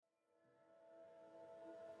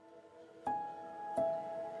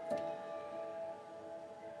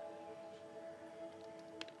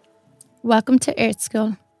Welcome to Earth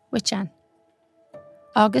School with Jan.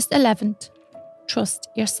 August 11th, trust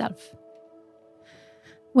yourself.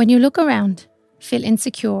 When you look around, feel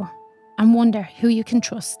insecure and wonder who you can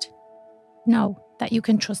trust, know that you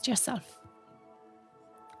can trust yourself.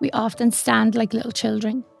 We often stand like little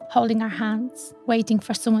children, holding our hands, waiting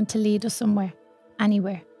for someone to lead us somewhere,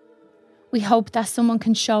 anywhere. We hope that someone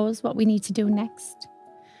can show us what we need to do next,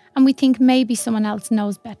 and we think maybe someone else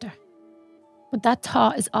knows better. But that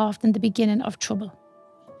thought is often the beginning of trouble.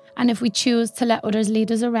 And if we choose to let others lead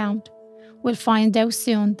us around, we'll find out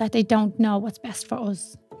soon that they don't know what's best for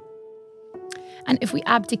us. And if we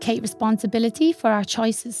abdicate responsibility for our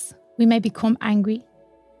choices, we may become angry,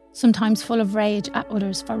 sometimes full of rage at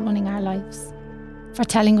others for running our lives, for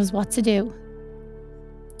telling us what to do.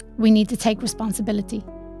 We need to take responsibility.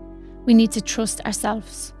 We need to trust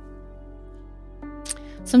ourselves.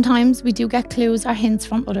 Sometimes we do get clues or hints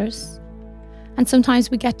from others, and sometimes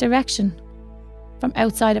we get direction from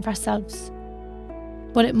outside of ourselves.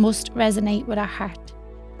 But it must resonate with our heart.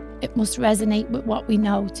 It must resonate with what we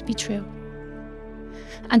know to be true.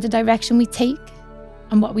 And the direction we take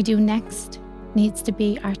and what we do next needs to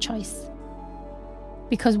be our choice.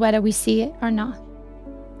 Because whether we see it or not,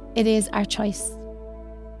 it is our choice.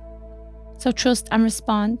 So trust and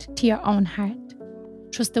respond to your own heart.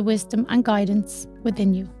 Trust the wisdom and guidance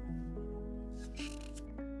within you.